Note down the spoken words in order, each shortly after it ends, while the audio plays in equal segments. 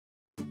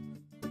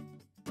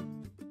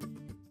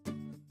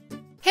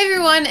Hey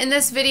everyone, in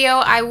this video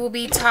I will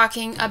be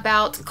talking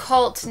about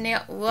cult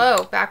nail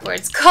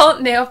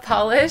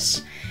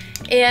polish.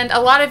 And a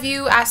lot of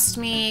you asked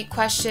me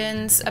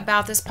questions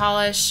about this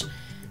polish,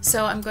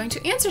 so I'm going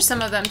to answer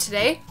some of them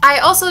today. I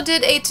also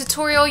did a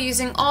tutorial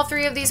using all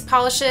three of these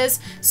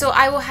polishes, so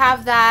I will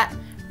have that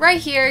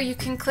right here. You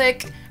can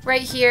click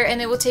right here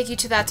and it will take you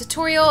to that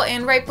tutorial,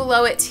 and right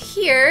below it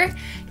here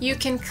you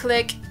can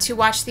click to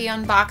watch the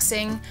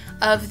unboxing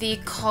of the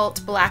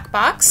Cult Black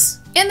Box.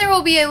 And there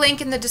will be a link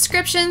in the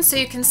description so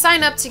you can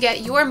sign up to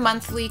get your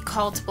monthly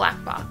Cult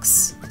Black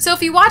Box. So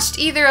if you watched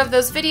either of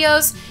those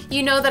videos,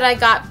 you know that I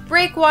got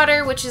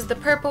Breakwater, which is the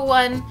purple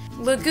one,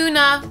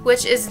 Laguna,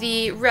 which is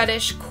the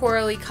reddish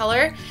corally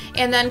color,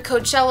 and then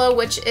Coachella,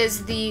 which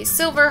is the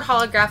silver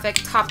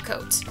holographic top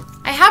coat.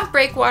 I have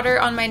Breakwater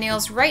on my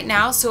nails right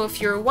now, so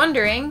if you're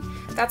wondering,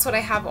 that's what I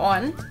have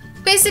on.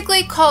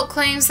 Basically, Cult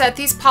claims that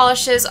these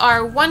polishes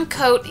are one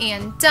coat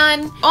and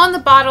done. On the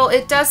bottle,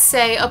 it does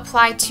say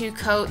apply 2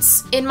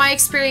 coats. In my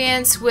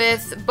experience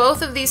with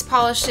both of these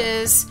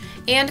polishes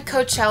and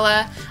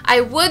Coachella,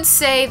 I would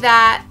say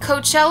that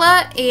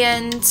Coachella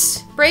and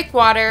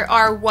Breakwater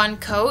are one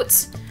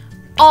coat,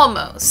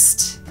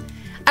 almost.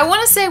 I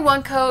want to say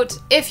one coat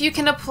if you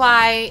can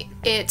apply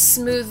it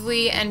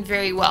smoothly and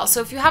very well.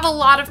 So if you have a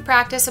lot of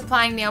practice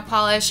applying nail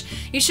polish,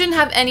 you shouldn't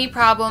have any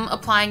problem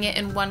applying it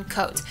in one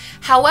coat.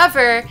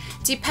 However,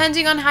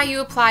 depending on how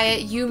you apply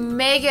it, you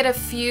may get a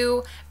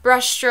few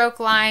brush stroke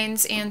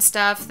lines and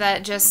stuff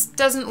that just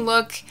doesn't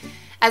look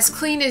as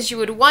clean as you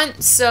would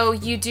want, so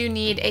you do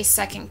need a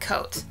second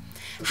coat.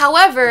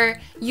 However,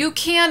 you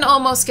can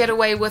almost get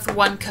away with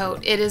one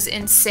coat. It is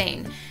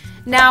insane.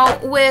 Now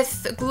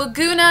with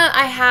Laguna,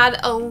 I had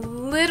a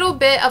little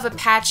bit of a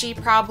patchy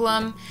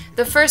problem.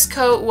 The first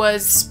coat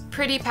was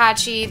pretty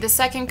patchy. The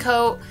second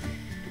coat,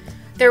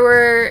 there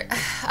were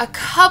a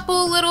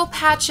couple little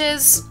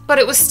patches, but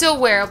it was still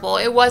wearable.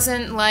 It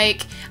wasn't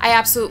like I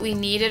absolutely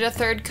needed a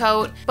third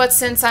coat, but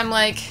since I'm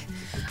like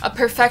a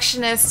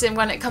perfectionist and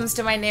when it comes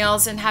to my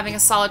nails and having a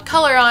solid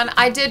color on,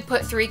 I did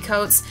put 3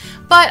 coats,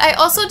 but I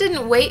also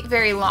didn't wait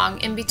very long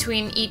in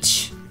between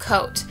each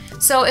coat.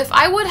 So if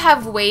I would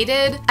have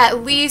waited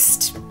at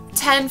least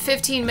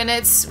 10-15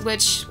 minutes,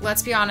 which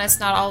let's be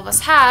honest, not all of us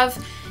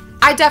have,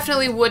 I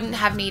definitely wouldn't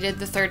have needed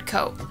the third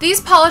coat.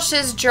 These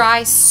polishes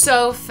dry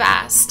so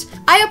fast.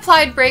 I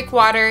applied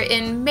Breakwater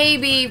in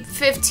maybe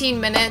 15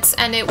 minutes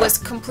and it was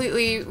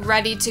completely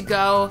ready to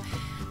go.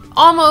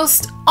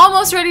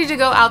 Almost ready to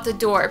go out the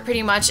door,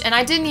 pretty much, and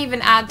I didn't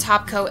even add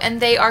top coat, and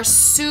they are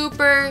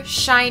super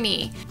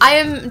shiny. I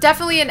am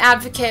definitely an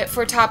advocate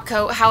for top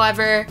coat.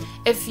 However,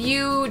 if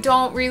you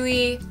don't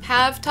really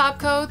have top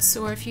coats,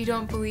 or if you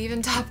don't believe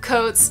in top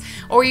coats,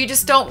 or you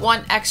just don't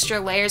want extra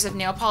layers of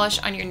nail polish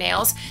on your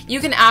nails, you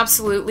can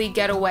absolutely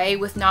get away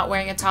with not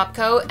wearing a top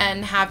coat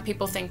and have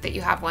people think that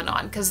you have one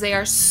on, because they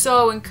are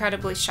so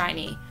incredibly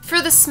shiny.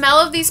 For the smell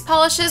of these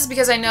polishes,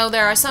 because I know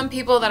there are some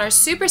people that are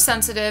super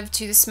sensitive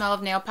to the smell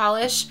of nail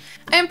polish,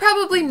 I am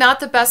probably not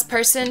the best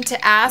person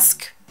to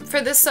ask for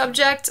this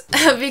subject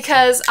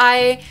because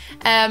I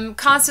am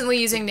constantly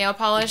using nail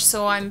polish,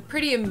 so I'm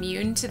pretty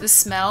immune to the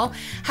smell.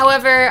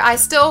 However, I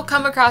still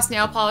come across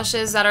nail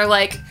polishes that are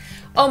like,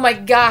 oh my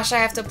gosh, I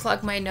have to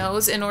plug my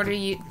nose in order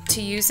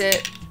to use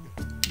it.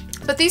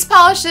 But these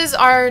polishes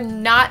are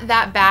not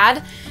that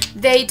bad.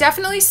 They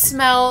definitely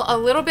smell a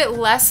little bit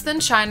less than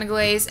China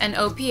Glaze and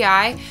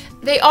OPI.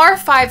 They are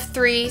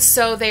 5-3,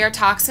 so they are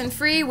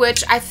toxin-free,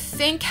 which I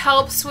think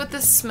helps with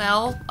the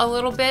smell a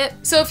little bit.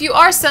 So if you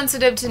are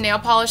sensitive to nail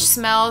polish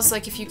smells,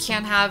 like if you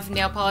can't have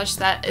nail polish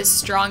that is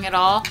strong at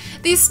all,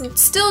 these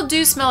still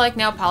do smell like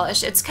nail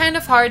polish. It's kind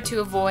of hard to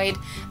avoid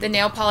the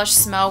nail polish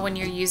smell when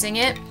you're using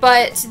it,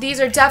 but these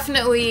are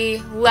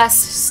definitely less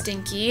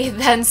stinky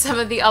than some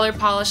of the other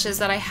polishes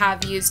that I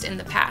have used in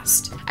the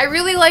past. I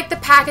really like the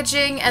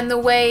packaging and the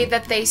way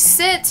that they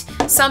sit.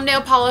 Some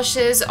nail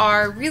polishes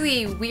are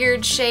really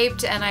weird shaped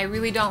and I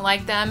really don't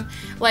like them,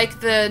 like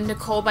the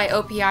Nicole by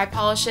OPI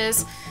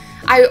polishes.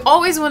 I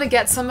always want to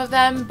get some of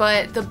them,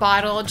 but the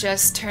bottle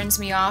just turns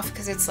me off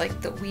because it's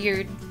like the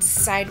weird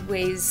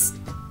sideways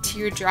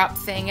teardrop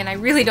thing and I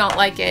really don't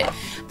like it.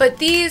 But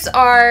these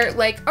are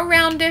like a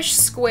roundish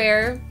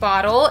square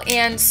bottle,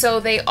 and so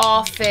they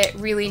all fit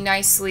really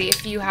nicely.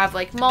 If you have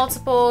like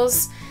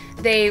multiples,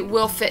 they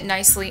will fit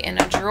nicely in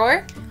a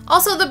drawer.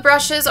 Also, the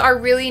brushes are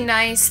really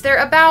nice.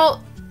 They're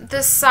about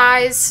the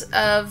size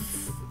of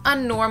a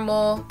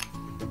normal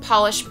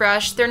polish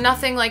brush. They're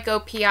nothing like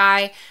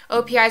OPI.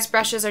 OPI's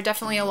brushes are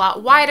definitely a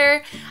lot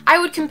wider. I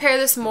would compare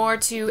this more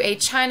to a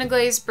China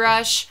Glaze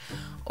brush,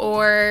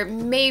 or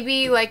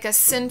maybe like a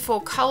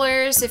Sinful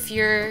Colors if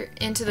you're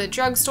into the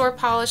drugstore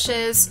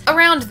polishes.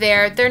 Around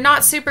there, they're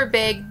not super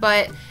big,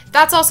 but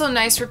That's also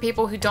nice for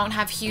people who don't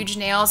have huge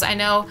nails. I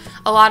know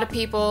a lot of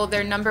people,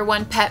 their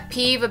 #1 pet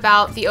peeve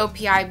about the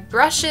OPI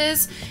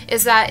brushes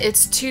is that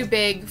it's too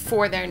big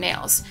for their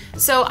nails.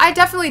 So I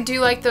definitely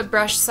do like the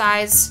brush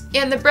size,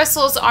 and the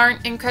bristles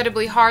aren't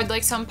incredibly hard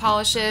like some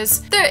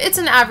polishes. It's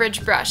an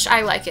average brush.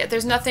 I like it.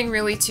 There's nothing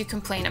really to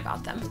complain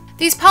about them.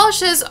 These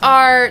polishes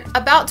are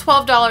about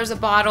 $12 a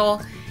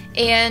bottle,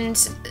 and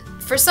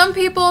for some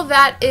people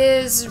that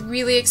is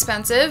really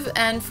expensive,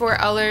 and for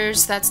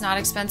others that's not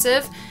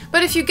expensive.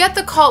 But if you get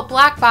the Cult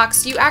Black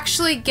Box, you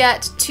actually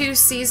get 2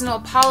 seasonal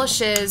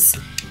polishes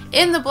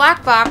in the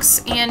black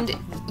box, and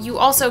you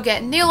also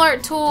get nail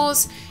art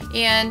tools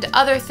and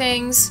other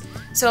things.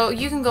 So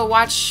you can go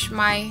watch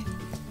my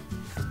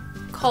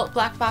Cult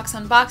Black Box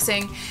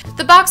unboxing.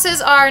 The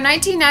boxes are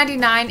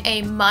 $19.99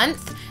 a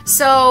month,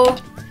 so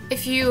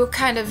if you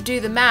kind of do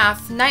the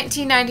math,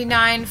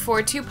 $19.99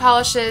 for 2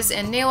 polishes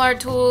and nail art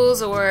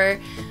tools or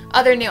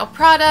other nail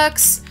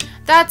products,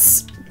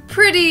 that's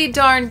pretty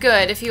darn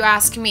good if you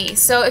ask me.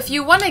 So if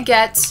you want to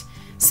get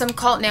some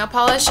Cult nail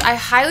polish, I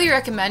highly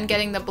recommend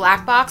getting the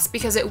black box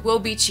because it will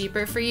be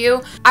cheaper for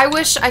you. I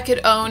wish I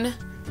could own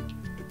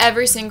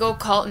every single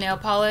Cult nail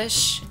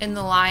polish in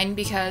the line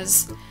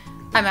because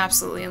I'm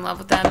absolutely in love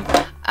with them.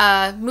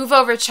 Move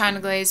over China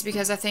Glaze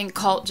because I think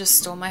Cult just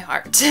stole my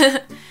heart.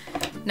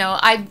 No,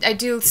 I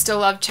do still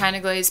love China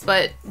Glaze,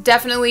 but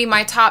definitely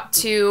my top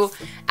 2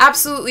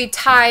 absolutely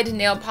tied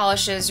nail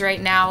polishes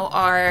right now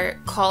are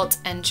Cult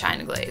and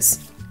China Glaze.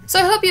 So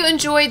I hope you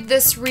enjoyed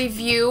this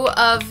review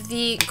of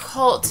the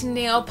Cult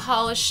nail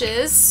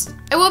polishes.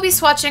 I will be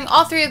swatching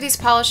all 3 of these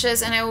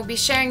polishes, and I will be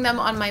sharing them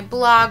on my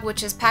blog,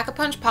 which is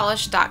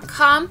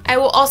PackAPunchPolish.com. I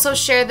will also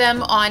share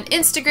them on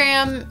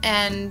Instagram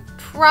and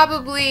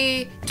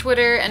probably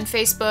Twitter and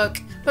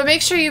Facebook. But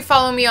make sure you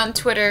follow me on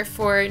Twitter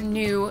for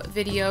new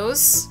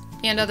videos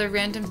and other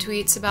random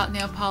tweets about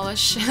nail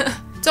polish.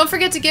 Don't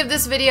forget to give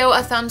this video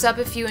a thumbs up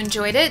if you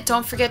enjoyed it.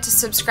 Don't forget to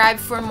subscribe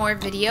for more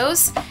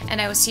videos, and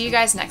I will see you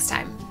guys next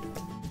time.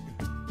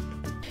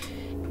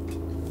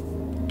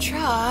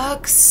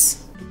 Trucks.